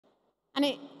And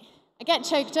I get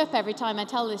choked up every time I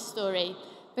tell this story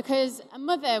because a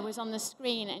mother was on the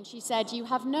screen and she said, "You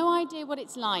have no idea what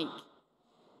it's like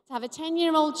to have a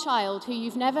 10-year-old child who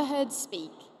you've never heard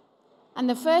speak. And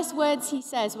the first words he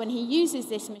says when he uses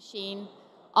this machine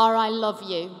are, 'I love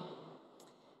you.'"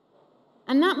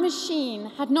 And that machine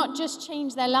had not just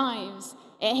changed their lives,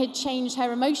 it had changed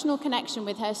her emotional connection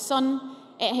with her son,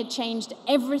 it had changed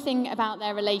everything about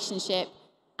their relationship.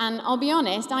 And I'll be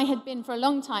honest, I had been for a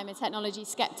long time a technology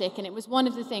skeptic, and it was one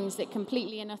of the things that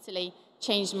completely and utterly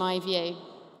changed my view.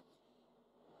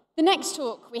 The next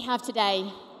talk we have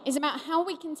today is about how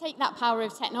we can take that power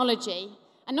of technology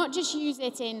and not just use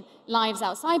it in lives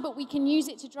outside, but we can use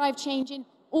it to drive change in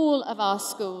all of our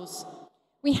schools.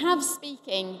 We have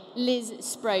speaking Liz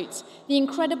Sproat, the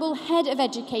incredible head of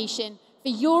education for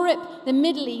Europe, the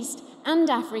Middle East, and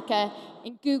Africa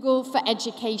in Google for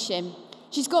Education.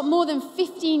 She's got more than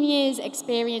 15 years'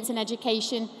 experience in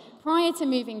education. Prior to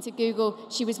moving to Google,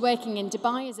 she was working in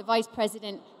Dubai as a vice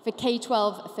president for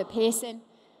K-12 for Pearson.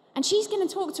 And she's going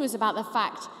to talk to us about the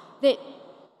fact that,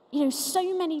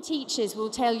 so many teachers will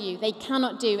tell you they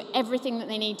cannot do everything that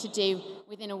they need to do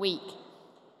within a week.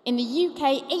 In the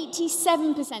UK,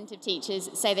 87% of teachers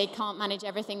say they can't manage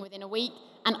everything within a week.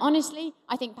 And honestly,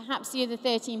 I think perhaps the other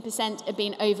 13% are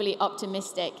being overly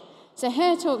optimistic. So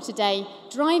her talk today,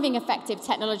 Driving Effective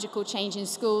Technological Change in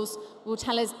Schools, will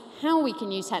tell us how we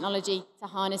can use technology to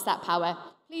harness that power.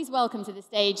 Please welcome to the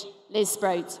stage, Liz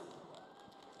Sproat.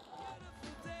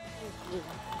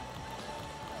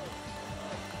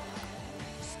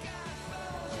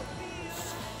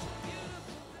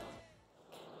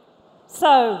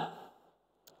 So,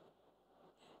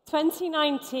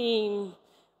 2019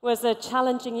 was a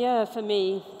challenging year for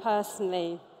me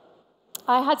personally.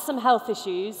 I had some health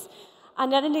issues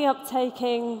and ended up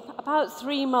taking about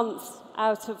 3 months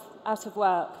out of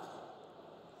work.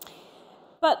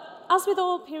 But as with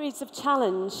all periods of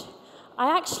challenge,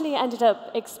 I actually ended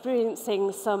up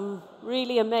experiencing some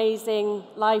really amazing,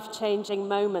 life-changing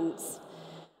moments.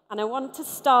 And I want to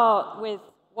start with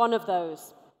one of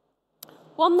those.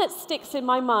 One that sticks in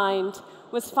my mind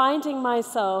was finding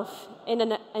myself in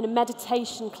a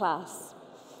meditation class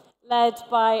led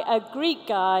by a Greek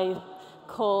guy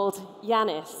called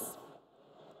Yanis.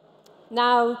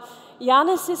 Now,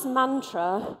 Yanis's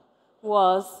mantra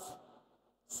was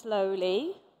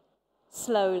slowly,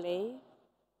 slowly,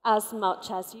 as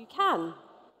much as you can.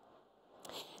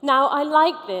 Now, I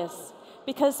like this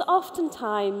because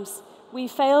oftentimes we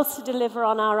fail to deliver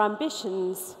on our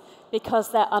ambitions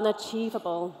because they're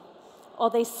unachievable or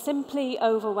they simply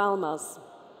overwhelm us.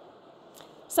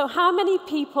 So how many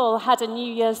people had a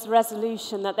New Year's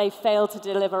resolution that they failed to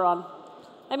deliver on?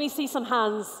 Let me see some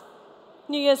hands.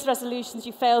 New Year's resolutions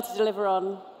you failed to deliver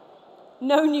on.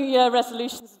 No New Year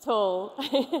resolutions at all.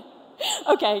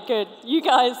 Okay, good. You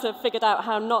guys have figured out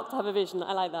how not to have a vision.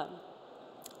 I like that.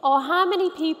 Or how many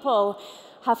people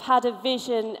have had a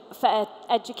vision for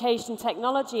education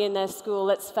technology in their school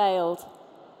that's failed?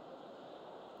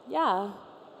 Yeah,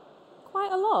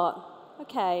 quite a lot.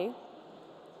 Okay.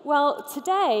 Well,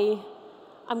 today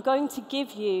I'm going to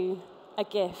give you a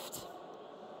gift.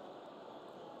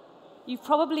 You've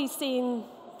probably seen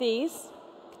these.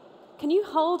 Can you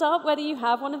hold up whether you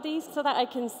have one of these so that I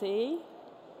can see?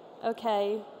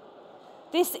 Okay.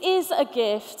 This is a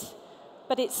gift,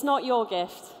 but it's not your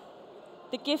gift.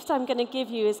 The gift I'm going to give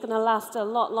you is going to last a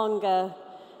lot longer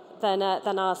than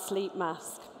our sleep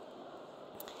mask.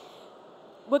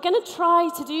 We're going to try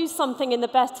to do something in the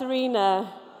BETT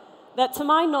arena that, to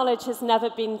my knowledge, has never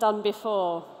been done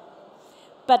before.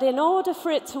 But in order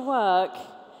for it to work,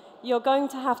 you're going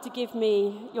to have to give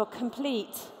me your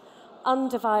complete,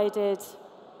 undivided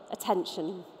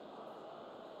attention.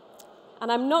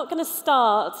 And I'm not going to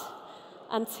start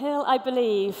until I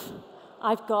believe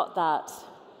I've got that.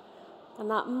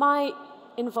 And that might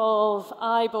involve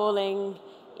eyeballing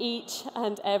each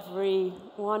and every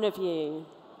one of you.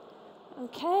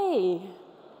 Okay.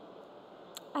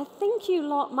 I think you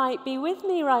lot might be with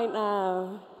me right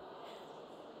now.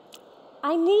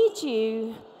 I need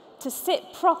you to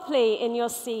sit properly in your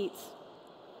seat.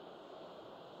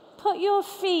 Put your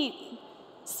feet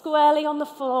squarely on the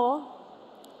floor.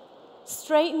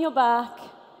 Straighten your back.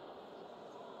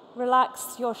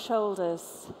 Relax your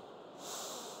shoulders.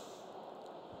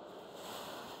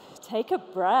 Take a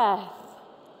breath.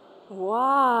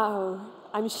 Wow.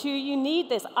 I'm sure you need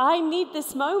this. I need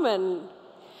this moment.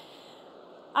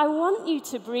 I want you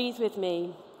to breathe with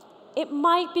me. It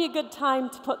might be a good time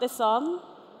to put this on.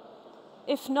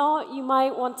 If not, you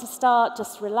might want to start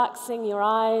just relaxing your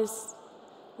eyes,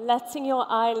 letting your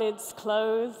eyelids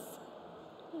close.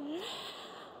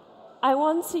 I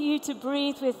want you to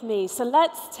breathe with me. So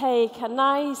let's take a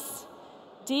nice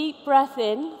deep breath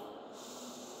in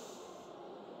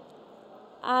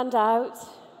and out.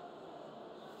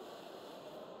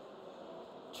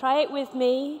 Try it with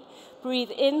me.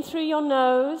 Breathe in through your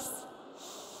nose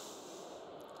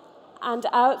and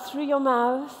out through your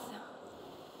mouth.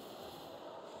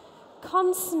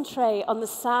 Concentrate on the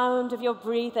sound of your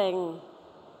breathing.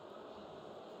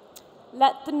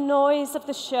 Let the noise of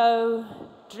the show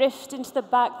drift into the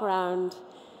background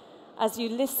as you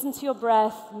listen to your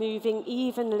breath moving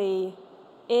evenly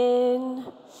in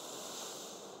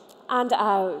and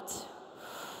out.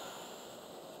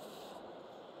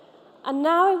 And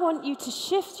now I want you to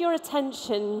shift your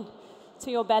attention to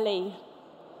your belly.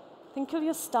 Think of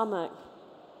your stomach.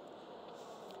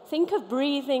 Think of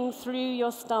breathing through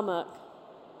your stomach.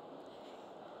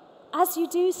 As you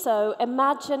do so,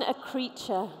 imagine a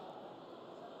creature.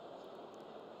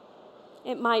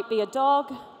 It might be a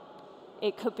dog,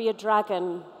 it could be a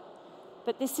dragon,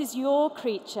 but this is your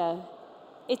creature.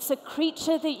 It's a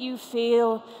creature that you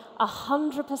feel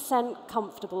 100%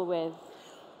 comfortable with.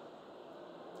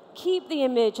 Keep the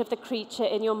image of the creature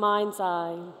in your mind's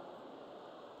eye.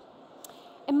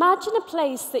 Imagine a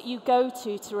place that you go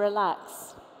to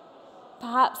relax.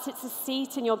 Perhaps it's a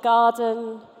seat in your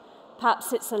garden,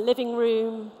 perhaps it's a living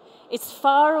room. It's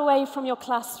far away from your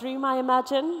classroom, I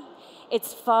imagine.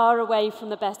 It's far away from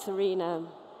the BETT arena.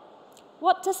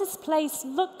 What does this place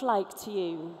look like to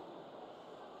you?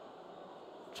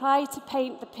 Try to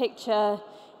paint the picture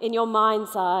in your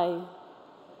mind's eye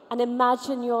and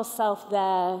imagine yourself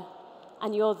there,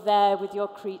 and you're there with your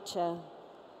creature.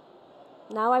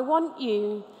 Now I want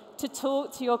you to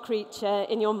talk to your creature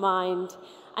in your mind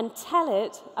and tell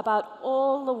it about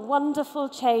all the wonderful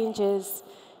changes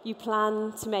you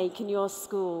plan to make in your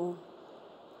school.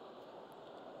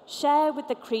 Share with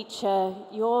the creature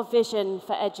your vision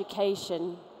for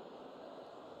education.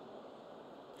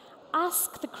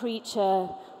 Ask the creature,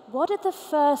 what are the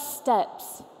first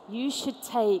steps you should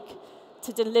take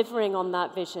to delivering on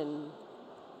that vision?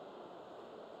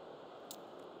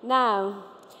 Now,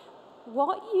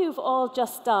 what you've all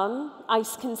just done, I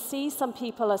can see some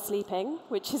people are sleeping,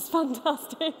 which is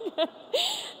fantastic.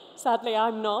 Sadly,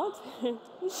 I'm not.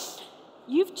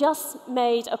 You've just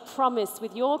made a promise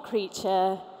with your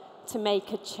creature to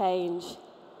make a change.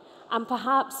 And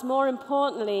perhaps more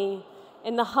importantly,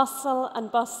 in the hustle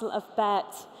and bustle of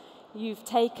BETT, you've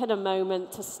taken a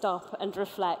moment to stop and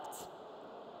reflect.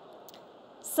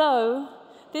 So,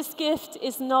 this gift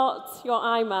is not your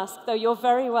eye mask, though you're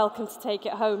very welcome to take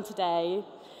it home today.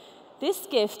 This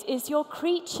gift is your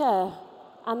creature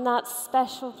and that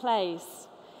special place.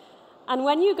 And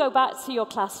when you go back to your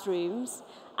classrooms,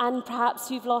 and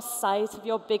perhaps you've lost sight of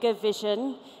your bigger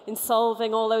vision in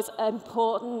solving all those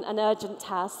important and urgent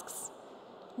tasks,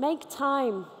 make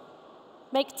time.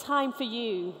 Make time for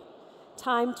you,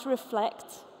 time to reflect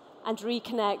and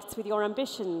reconnect with your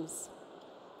ambitions.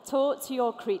 Talk to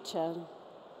your creature.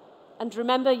 And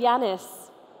remember Yanis,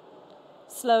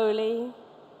 slowly,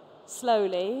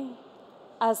 slowly,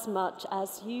 as much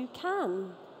as you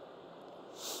can.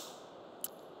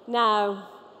 Now,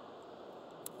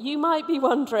 you might be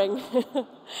wondering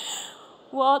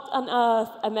what on earth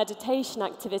a meditation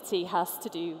activity has to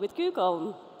do with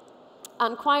Google.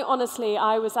 And quite honestly,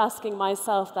 I was asking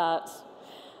myself that.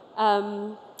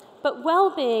 But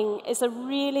well-being is a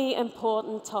really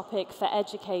important topic for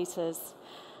educators.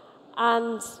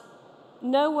 And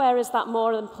nowhere is that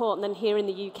more important than here in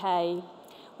the UK.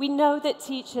 We know that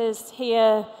teachers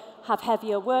here have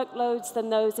heavier workloads than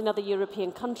those in other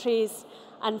European countries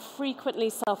and frequently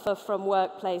suffer from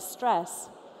workplace stress.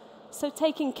 So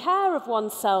taking care of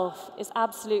oneself is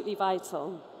absolutely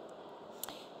vital.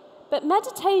 But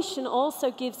meditation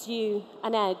also gives you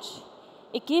an edge.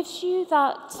 It gives you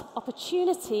that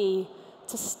opportunity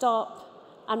to stop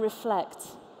and reflect.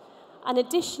 In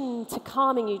addition to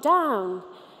calming you down,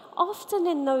 often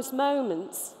in those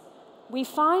moments, we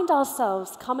find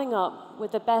ourselves coming up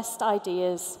with the best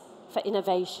ideas for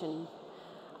innovation.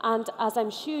 And as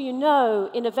I'm sure you know,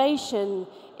 innovation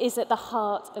is at the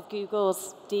heart of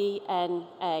Google's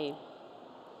DNA.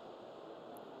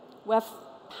 We're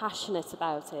passionate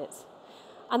about it.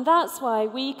 And that's why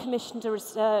we commissioned a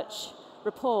research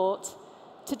report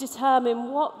to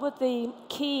determine what were the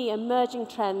key emerging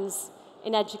trends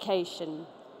in education.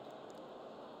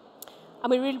 And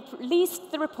we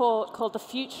released the report called The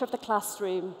Future of the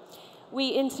Classroom. We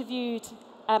interviewed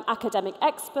academic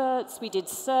experts, we did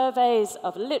surveys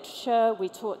of literature, we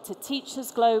talked to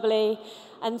teachers globally,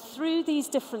 and through these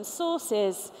different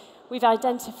sources, we've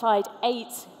identified 8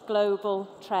 global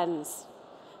trends.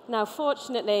 Now,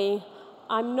 fortunately,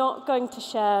 I'm not going to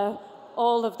share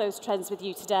all of those trends with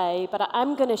you today, but I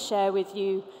am going to share with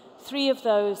you 3 of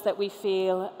those that we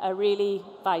feel are really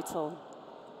vital.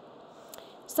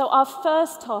 So our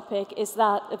first topic is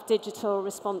that of digital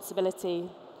responsibility.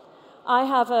 I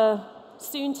have a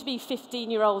soon-to-be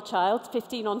 15-year-old child,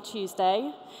 15 on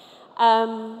Tuesday.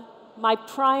 My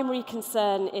primary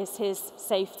concern is his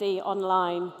safety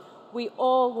online. We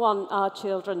all want our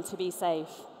children to be safe.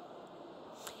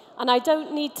 And I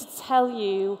don't need to tell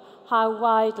you how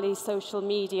widely social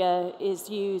media is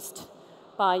used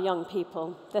by young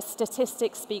people. The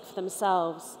statistics speak for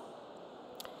themselves.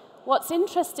 What's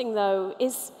interesting, though,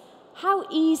 is how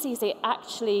easy is it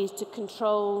actually to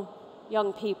control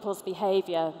young people's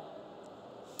behavior?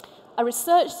 A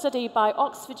research study by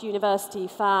Oxford University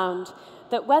found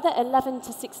that whether 11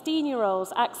 to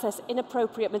 16-year-olds access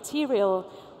inappropriate material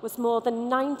was more than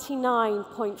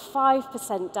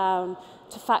 99.5% down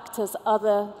to factors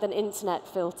other than internet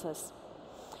filters.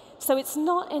 So it's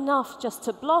not enough just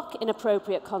to block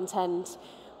inappropriate content.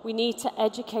 We need to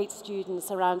educate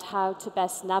students around how to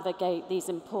best navigate these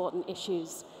important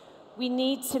issues. We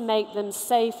need to make them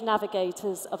safe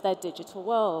navigators of their digital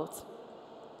world.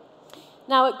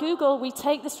 Now, at Google, we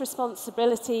take this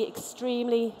responsibility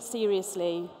extremely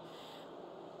seriously.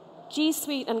 G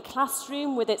Suite and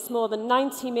Classroom, with its more than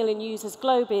 90 million users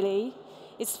globally,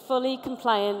 is fully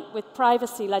compliant with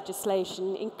privacy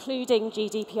legislation, including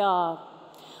GDPR.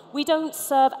 We don't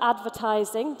serve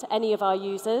advertising to any of our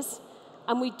users,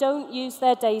 and we don't use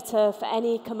their data for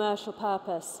any commercial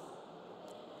purpose.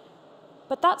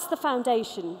 But that's the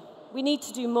foundation. We need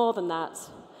to do more than that.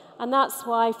 And that's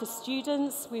why, for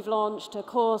students, we've launched a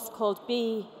course called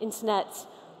Be Internet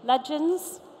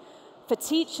Legends. For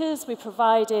teachers, we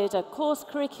provided a course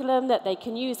curriculum that they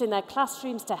can use in their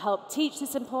classrooms to help teach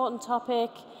this important topic.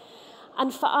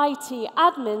 And for IT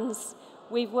admins,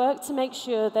 we've worked to make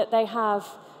sure that they have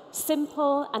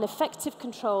simple and effective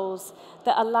controls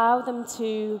that allow them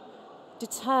to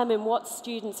determine what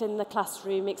students in the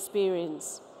classroom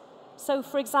experience. So,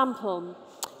 for example,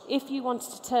 if you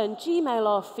wanted to turn Gmail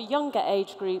off for younger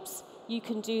age groups, you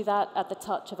can do that at the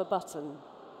touch of a button.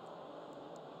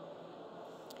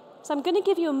 So I'm going to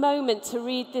give you a moment to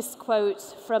read this quote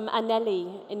from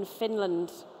Anneli in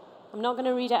Finland. I'm not going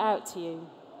to read it out to you.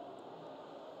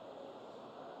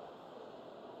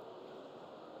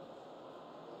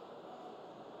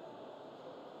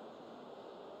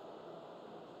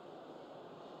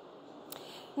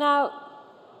 Now,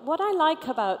 what I like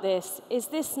about this is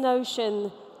this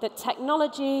notion that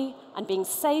technology and being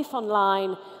safe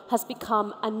online has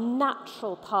become a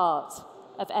natural part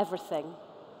of everything.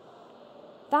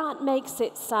 That makes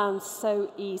it sound so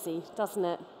easy, doesn't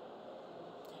it?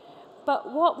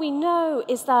 But what we know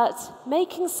is that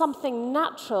making something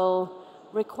natural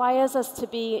requires us to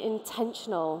be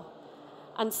intentional.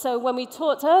 And so when we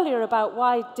talked earlier about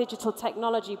why digital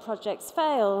technology projects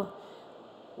fail,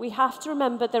 we have to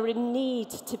remember there is a need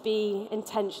to be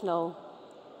intentional.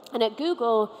 And at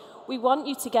Google, we want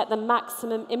you to get the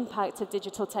maximum impact of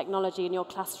digital technology in your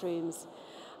classrooms.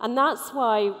 And that's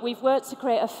why we've worked to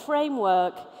create a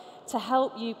framework to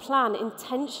help you plan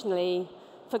intentionally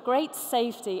for great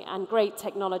safety and great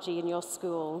technology in your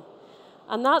school.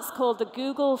 And that's called the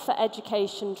Google for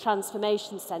Education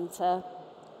Transformation Center.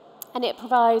 And it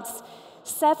provides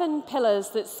 7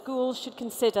 pillars that schools should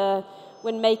consider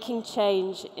when making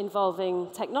change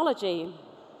involving technology.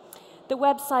 The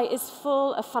website is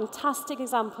full of fantastic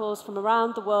examples from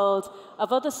around the world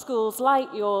of other schools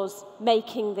like yours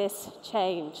making this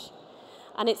change.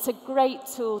 And it's a great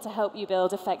tool to help you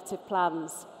build effective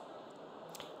plans.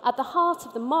 At the heart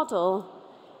of the model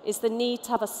is the need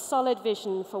to have a solid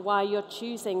vision for why you're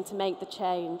choosing to make the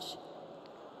change.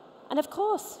 And of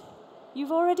course,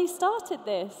 you've already started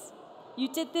this. You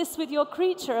did this with your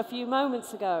creature a few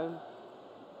moments ago.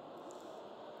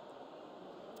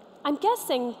 I'm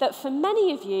guessing that for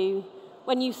many of you,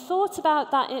 when you thought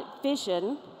about that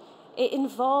vision, it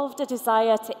involved a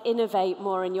desire to innovate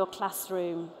more in your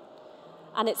classroom.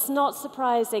 And it's not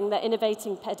surprising that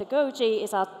innovating pedagogy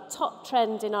is our top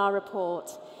trend in our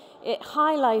report. It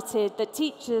highlighted that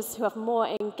teachers who have more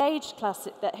engaged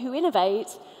classes, who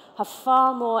innovate, have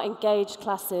far more engaged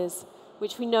classes,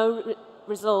 which we know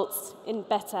results in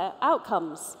better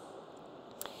outcomes.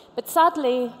 But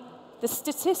sadly, the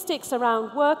statistics around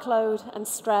workload and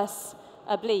stress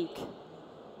are bleak.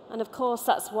 And of course,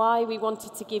 that's why we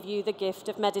wanted to give you the gift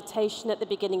of meditation at the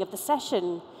beginning of the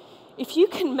session. If you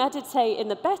can meditate in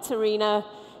the BETT arena,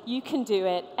 you can do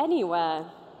it anywhere.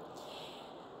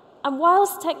 And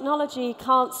whilst technology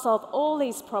can't solve all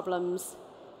these problems,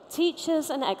 teachers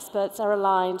and experts are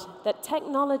aligned that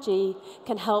technology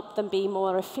can help them be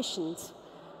more efficient.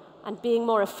 And being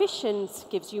more efficient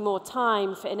gives you more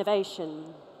time for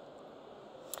innovation.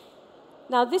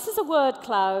 Now, this is a word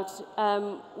cloud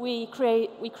we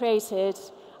created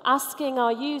asking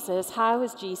our users, how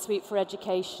has G Suite for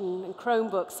Education and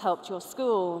Chromebooks helped your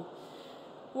school?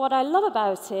 What I love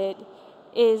about it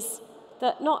is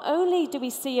that not only do we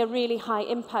see a really high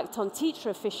impact on teacher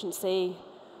efficiency,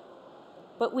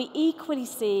 but we equally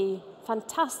see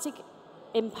fantastic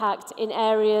impact in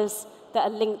areas that are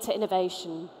linked to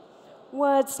innovation.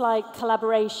 Words like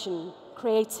collaboration,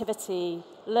 creativity,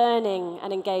 learning,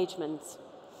 and engagement.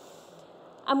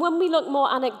 And when we look more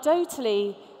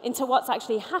anecdotally into what's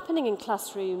actually happening in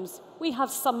classrooms, we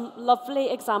have some lovely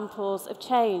examples of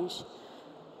change.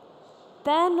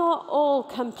 They're not all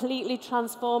completely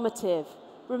transformative.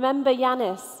 Remember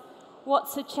Yanis,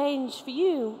 what's a change for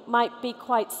you might be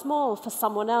quite small for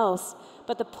someone else,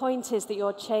 but the point is that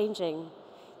you're changing.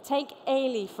 Take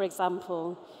Ailey, for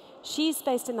example. She's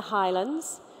based in the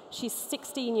Highlands, she's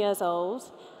 16 years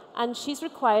old, and she's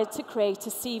required to create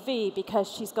a CV because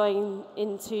she's going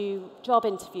into job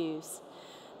interviews.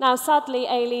 Now, sadly,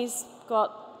 Ailey's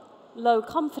got low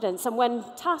confidence, and when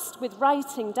tasked with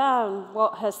writing down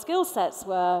what her skill sets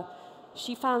were,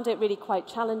 she found it really quite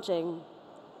challenging.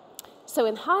 So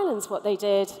in Highlands, what they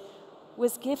did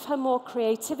was give her more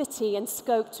creativity and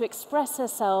scope to express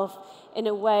herself in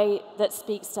a way that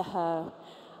speaks to her.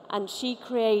 And she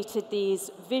created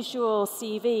these visual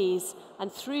CVs,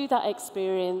 and through that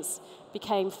experience,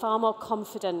 became far more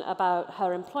confident about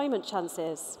her employment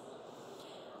chances.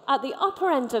 At the upper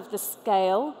end of the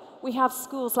scale, we have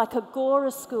schools like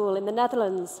Agora School in the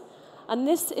Netherlands. And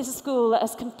this is a school that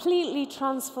has completely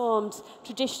transformed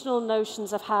traditional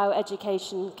notions of how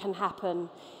education can happen.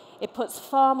 It puts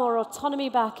far more autonomy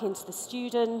back into the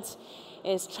student,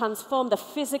 it's transformed the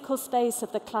physical space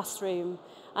of the classroom,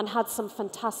 and had some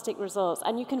fantastic results.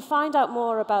 And you can find out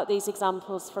more about these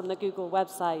examples from the Google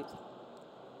website.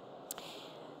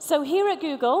 So here at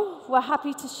Google, we're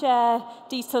happy to share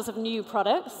details of new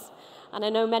products. And I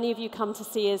know many of you come to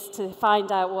see us to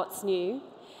find out what's new.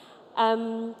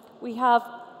 We have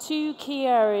two key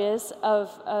areas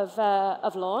of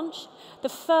launch. The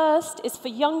first is for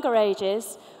younger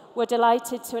ages. We're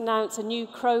delighted to announce a new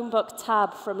Chromebook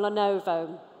tab from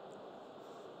Lenovo.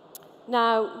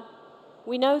 Now,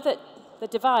 we know that the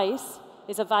device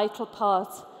is a vital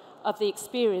part of the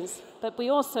experience, but we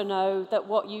also know that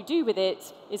what you do with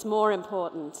it is more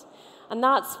important. And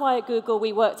that's why at Google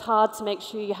we worked hard to make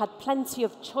sure you had plenty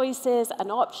of choices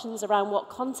and options around what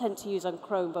content to use on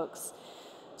Chromebooks.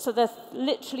 So there's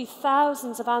literally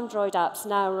thousands of Android apps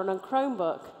now run on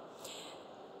Chromebook.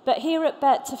 But here at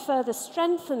BETT, to further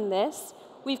strengthen this,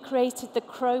 we've created the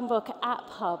Chromebook App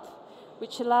Hub,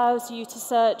 which allows you to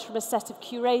search from a set of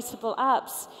curatable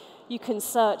apps. You can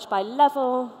search by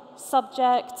level,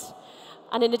 subject,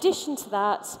 and in addition to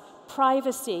that,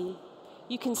 privacy.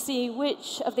 You can see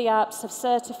which of the apps have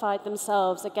certified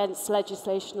themselves against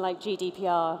legislation like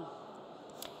GDPR.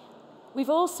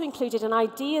 We've also included an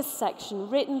ideas section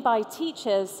written by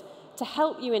teachers to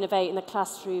help you innovate in the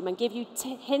classroom and give you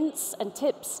hints and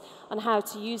tips on how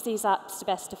to use these apps to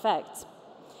best effect.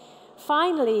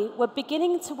 Finally, we're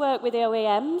beginning to work with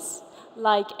OEMs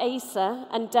like Acer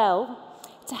and Dell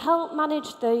to help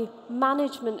manage the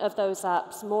management of those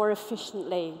apps more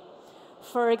efficiently.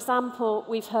 For example,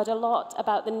 we've heard a lot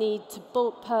about the need to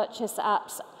bulk purchase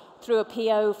apps through a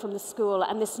PO from the school,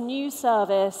 and this new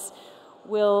service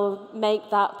will make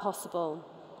that possible.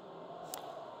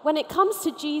 When it comes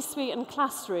to G Suite and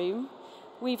Classroom,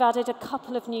 we've added a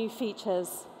couple of new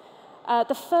features.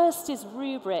 The first is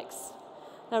rubrics.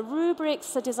 Now,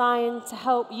 rubrics are designed to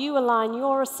help you align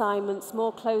your assignments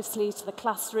more closely to the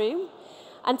classroom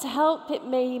and to help it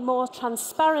be more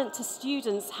transparent to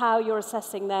students how you're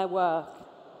assessing their work.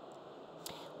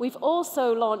 We've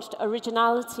also launched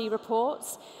originality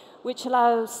reports, which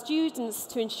allow students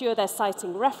to ensure they're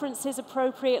citing references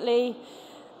appropriately,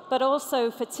 but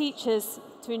also for teachers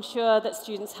to ensure that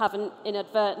students haven't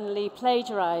inadvertently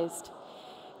plagiarized.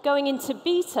 Going into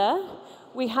beta,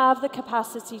 we have the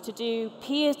capacity to do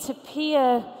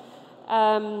peer-to-peer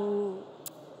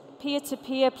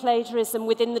plagiarism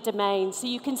within the domain. So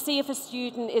you can see if a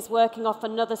student is working off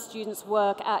another student's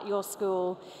work at your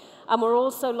school. And we're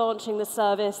also launching the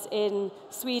service in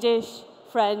Swedish,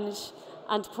 French,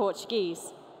 and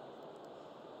Portuguese.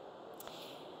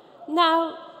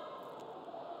 Now,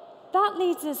 that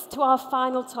leads us to our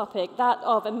final topic, that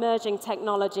of emerging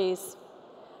technologies.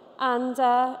 And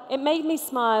it made me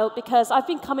smile because I've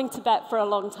been coming to BETT for a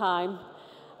long time.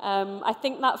 I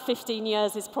think that 15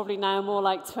 years is probably now more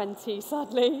like 20,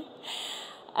 sadly.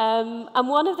 And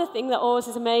one of the things that always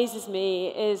amazes me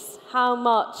is how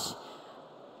much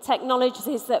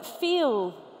technologies that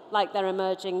feel like they're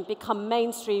emerging become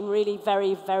mainstream really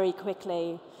very, very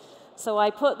quickly. So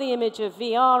I put the image of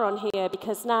VR on here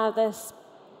because now this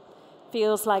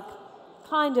feels like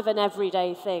kind of an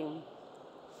everyday thing.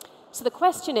 So the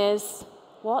question is,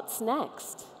 what's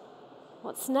next?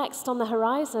 What's next on the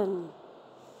horizon?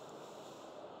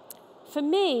 For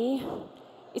me,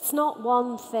 it's not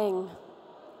one thing,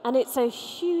 and it's a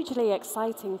hugely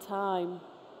exciting time.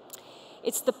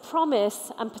 It's the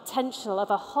promise and potential of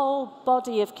a whole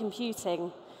body of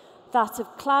computing, that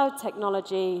of cloud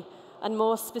technology, and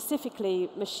more specifically,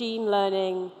 machine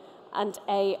learning and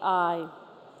AI.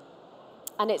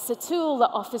 And it's a tool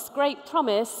that offers great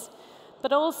promise,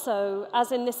 but also,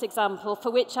 as in this example,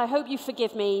 for which I hope you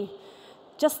forgive me,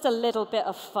 just a little bit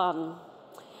of fun.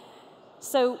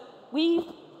 So we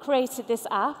created this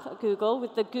app at Google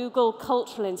with the Google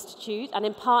Cultural Institute and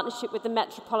in partnership with the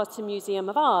Metropolitan Museum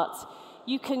of Art.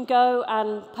 You can go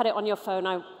and put it on your phone.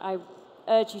 I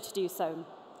urge you to do so.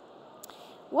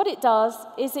 What it does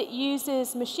is it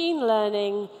uses machine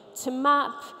learning to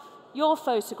map your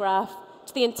photograph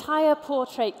to the entire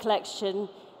portrait collection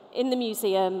in the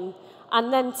museum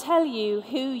and then tell you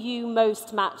who you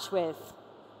most match with.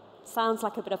 Sounds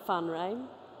like a bit of fun, right?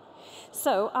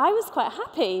 So I was quite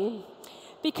happy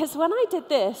because when I did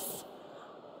this,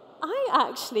 I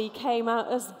actually came out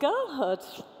as girlhood.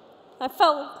 I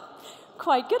felt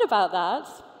quite good about that,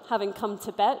 having come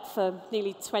to BETT for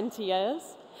nearly 20 years.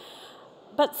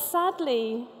 But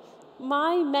sadly,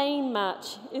 my main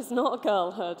match is not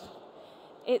girlhood.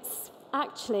 It's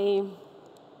actually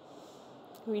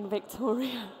Queen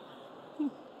Victoria.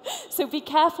 So be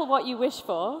careful what you wish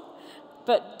for,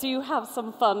 but do have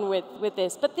some fun with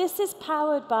this. But this is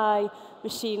powered by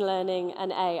machine learning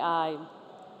and AI.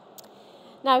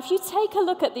 Now, if you take a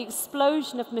look at the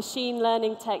explosion of machine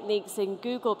learning techniques in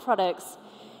Google products,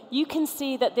 you can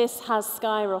see that this has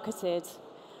skyrocketed.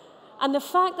 And the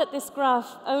fact that this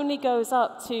graph only goes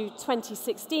up to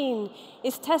 2016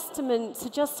 is testament to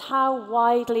just how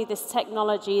widely this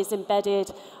technology is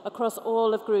embedded across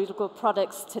all of Google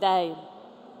products today.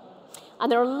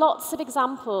 And there are lots of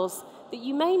examples that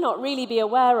you may not really be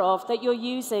aware of that you're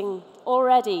using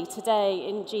already today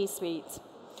in G Suite.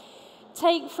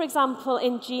 Take, for example,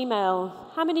 in Gmail.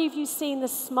 How many of you seen the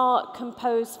Smart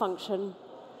Compose function?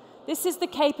 This is the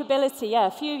capability, yeah,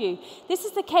 a few of you. This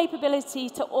is the capability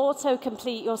to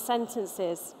auto-complete your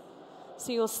sentences.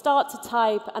 So you'll start to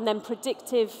type, and then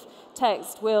predictive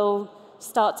text will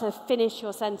start to finish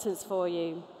your sentence for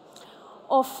you.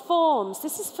 Or forms.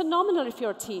 This is phenomenal if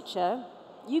you're a teacher.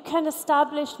 You can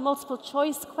establish multiple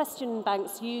choice question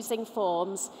banks using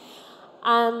forms,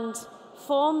 and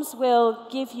forms will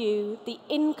give you the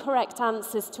incorrect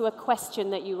answers to a question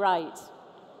that you write.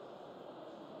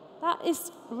 That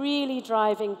is really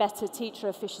driving better teacher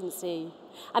efficiency.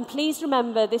 And please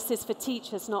remember, this is for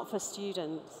teachers, not for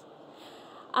students.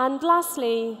 And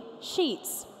lastly,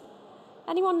 sheets.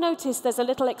 Anyone notice there's a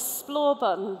little explore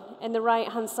button in the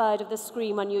right-hand side of the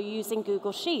screen when you're using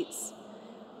Google Sheets?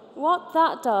 What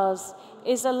that does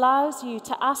is allows you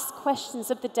to ask questions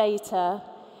of the data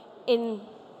in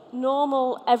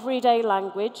normal, everyday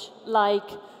language, like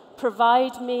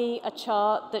provide me a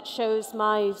chart that shows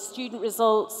my student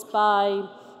results by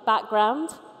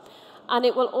background, and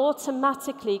it will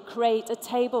automatically create a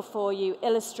table for you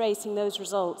illustrating those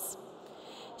results.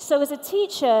 So as a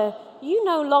teacher, you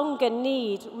no longer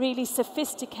need really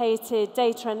sophisticated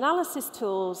data analysis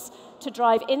tools to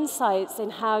drive insights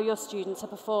in how your students are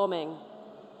performing.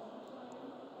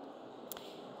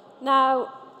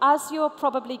 Now, as you're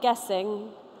probably guessing,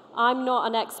 I'm not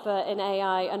an expert in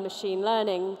AI and machine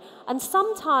learning, and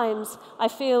sometimes I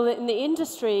feel that in the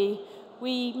industry,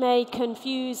 we may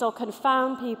confuse or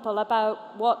confound people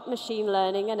about what machine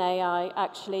learning and AI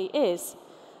actually is.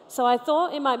 So I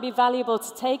thought it might be valuable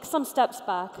to take some steps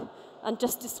back and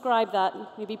just describe that,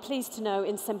 you'll be pleased to know,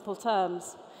 in simple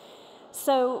terms.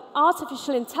 So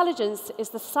artificial intelligence is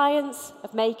the science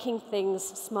of making things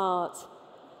smart,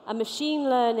 and machine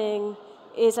learning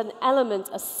is an element,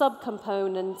 a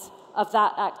subcomponent of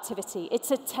that activity.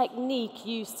 It's a technique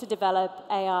used to develop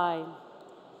AI.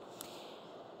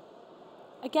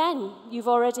 Again, you've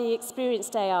already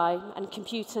experienced AI and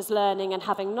computers learning and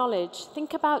having knowledge.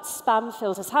 Think about spam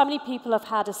filters. How many people have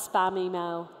had a spam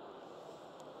email?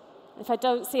 If I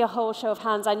don't see a whole show of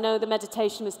hands, I know the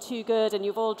meditation was too good and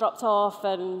you've all dropped off,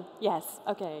 and yes,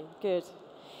 okay, good.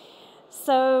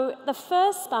 So the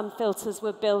first spam filters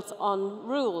were built on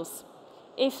rules.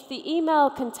 If the email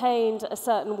contained a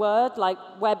certain word, like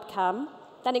webcam,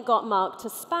 then it got marked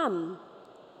as spam.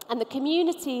 And the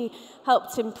community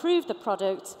helped improve the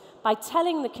product by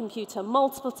telling the computer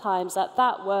multiple times that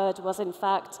that word was in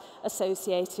fact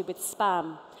associated with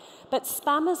spam. But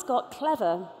spammers got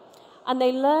clever, and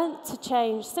they learned to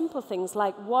change simple things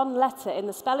like one letter in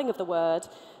the spelling of the word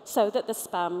so that the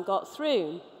spam got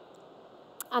through.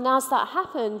 And as that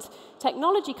happened,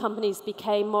 technology companies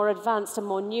became more advanced and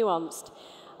more nuanced.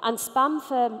 And spam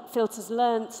filters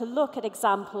learned to look at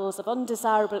examples of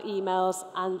undesirable emails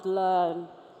and learn,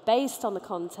 based on the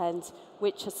content,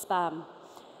 which is spam.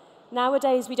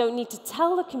 Nowadays, we don't need to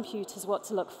tell the computers what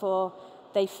to look for,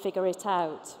 they figure it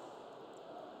out.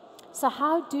 So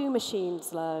how do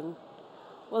machines learn?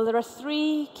 Well, there are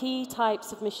 3 key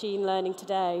types of machine learning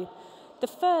today. The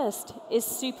first is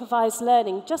supervised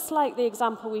learning, just like the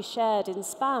example we shared in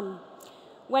spam.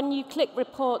 When you click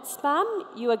report spam,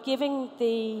 you are giving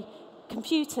the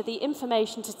computer the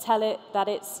information to tell it that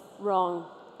it's wrong,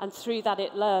 and through that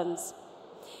it learns.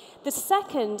 The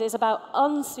second is about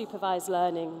unsupervised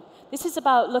learning. This is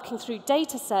about looking through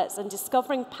data sets and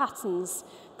discovering patterns,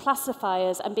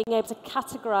 classifiers, and being able to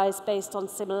categorize based on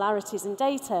similarities in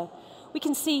data. We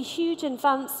can see huge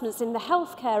advancements in the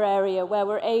healthcare area where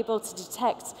we're able to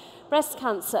detect breast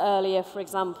cancer earlier, for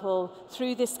example,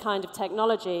 through this kind of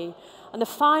technology. And the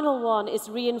final one is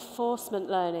reinforcement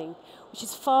learning, which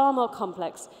is far more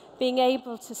complex, being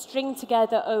able to string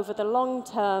together over the long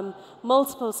term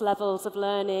multiple levels of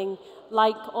learning,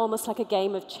 almost like a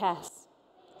game of chess.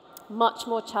 Much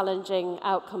more challenging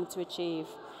outcome to achieve.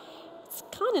 It's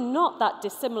kind of not that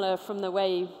dissimilar from the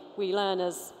way we learn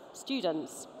as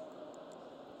students.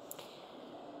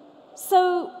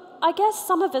 So I guess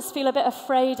some of us feel a bit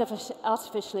afraid of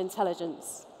artificial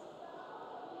intelligence.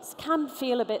 It can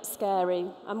feel a bit scary,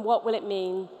 and what will it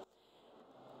mean?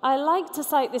 I like to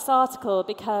cite this article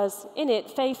because in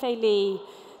it, Fei-Fei Li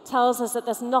tells us that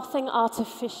there's nothing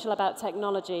artificial about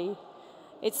technology.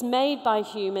 It's made by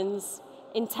humans,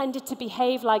 intended to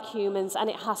behave like humans, and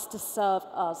it has to serve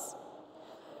us.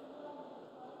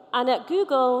 And at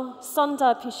Google,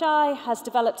 Sundar Pichai has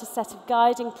developed a set of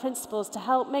guiding principles to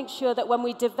help make sure that when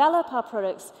we develop our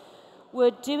products,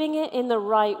 we're doing it in the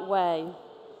right way.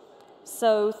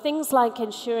 So things like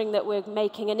ensuring that we're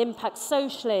making an impact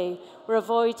socially, we're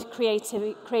avoiding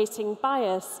creating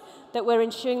bias, that we're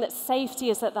ensuring that safety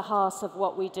is at the heart of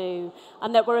what we do,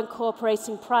 and that we're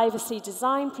incorporating privacy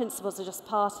design principles are just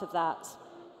part of that.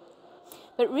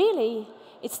 But really,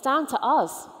 it's down to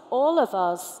us, all of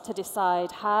us, to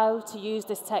decide how to use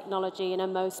this technology in a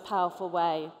most powerful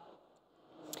way.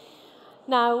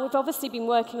 Now, we've obviously been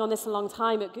working on this a long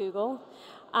time at Google,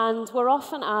 and we're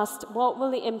often asked, what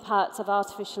will the impact of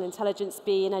artificial intelligence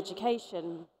be in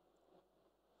education?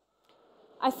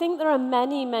 I think there are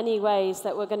many, many ways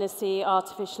that we're going to see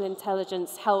artificial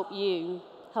intelligence help you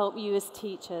as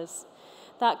teachers.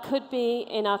 That could be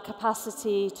in our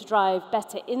capacity to drive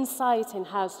better insight in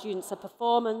how students are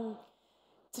performing,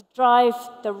 to drive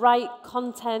the right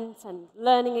content and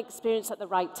learning experience at the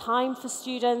right time for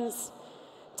students,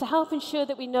 to help ensure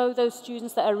that we know those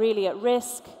students that are really at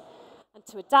risk, and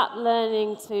to adapt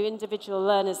learning to individual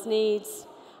learners' needs,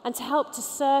 and to help to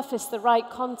surface the right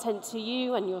content to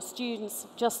you and your students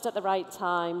just at the right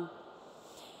time.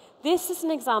 This is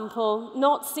an example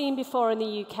not seen before in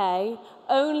the UK,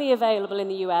 only available in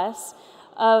the US,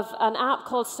 of an app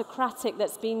called Socratic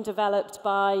that's been developed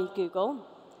by Google.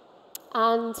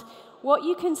 And what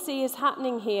you can see is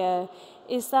happening here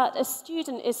is that a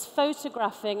student is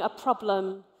photographing a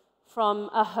problem from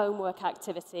a homework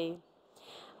activity.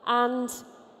 And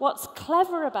what's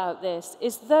clever about this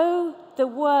is though the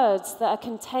words that are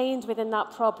contained within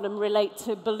that problem relate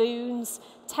to balloons,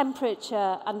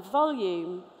 temperature, and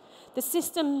volume, the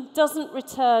system doesn't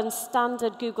return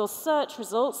standard Google search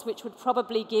results, which would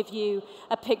probably give you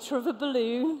a picture of a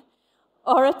balloon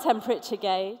or a temperature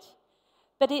gauge.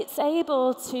 But it's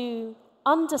able to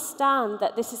understand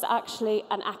that this is actually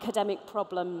an academic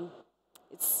problem.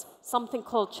 It's something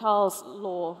called Charles'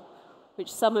 Law,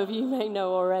 which some of you may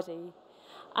know already.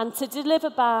 And to deliver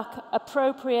back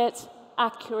appropriate,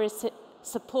 accurate,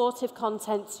 supportive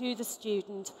content to the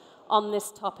student on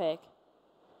this topic.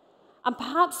 And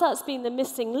perhaps that's been the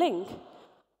missing link.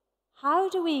 How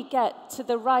do we get to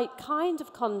the right kind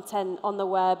of content on the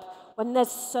web when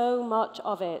there's so much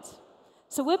of it?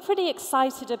 So we're pretty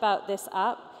excited about this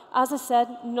app. As I said,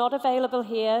 not available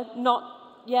here,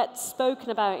 not yet spoken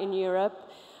about in Europe,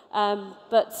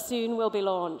 but soon will be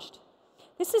launched.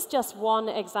 This is just one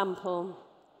example.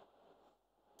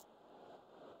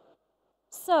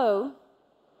 So,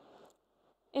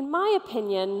 in my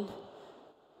opinion,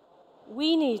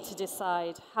 we need to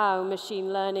decide how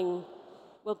machine learning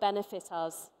will benefit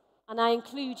us. And I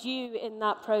include you in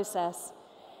that process.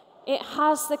 It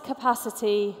has the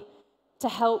capacity to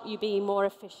help you be more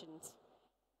efficient.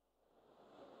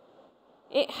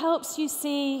 It helps you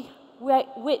see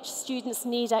which students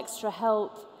need extra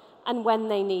help and when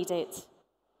they need it.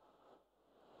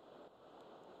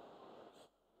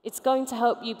 It's going to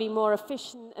help you be more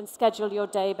efficient and schedule your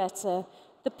day better.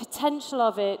 The potential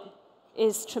of it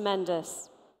is tremendous.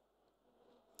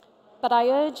 But I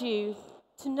urge you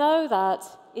to know that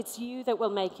it's you that will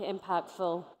make it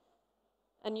impactful.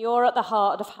 And you're at the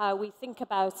heart of how we think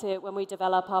about it when we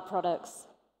develop our products.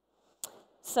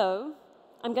 So,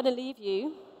 I'm going to leave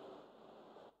you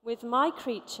with my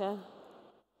creature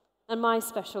and my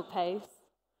special pace.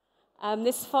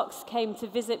 This fox came to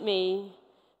visit me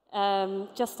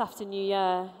just after New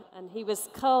Year, and he was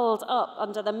curled up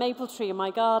under the maple tree in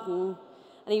my garden,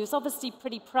 and he was obviously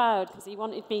pretty proud because he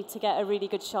wanted me to get a really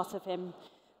good shot of him.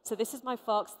 So this is my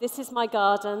fox, this is my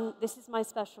garden, this is my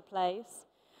special place.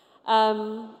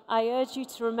 I urge you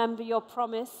to remember your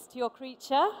promise to your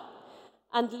creature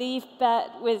and leave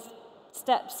BETT with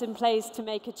steps in place to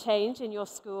make a change in your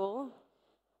school.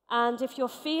 And if you're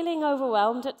feeling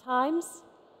overwhelmed at times,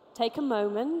 take a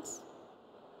moment.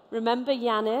 Remember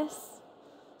Yanis,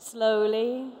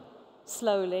 slowly,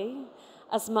 slowly,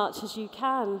 as much as you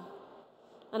can.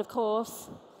 And of course,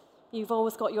 you've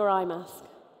always got your eye mask.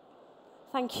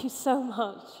 Thank you so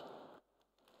much.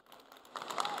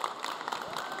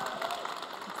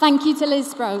 Thank you to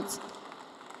Liz Sproat.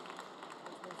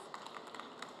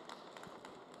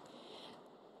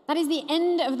 That is the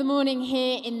end of the morning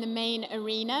here in the main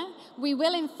arena. We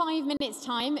will, in 5 minutes'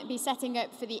 time, be setting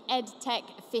up for the EdTech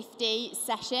 50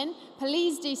 session.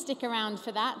 Please do stick around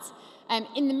for that.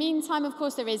 In the meantime, of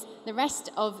course, there is the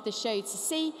rest of the show to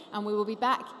see, and we will be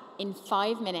back in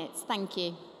 5 minutes. Thank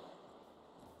you.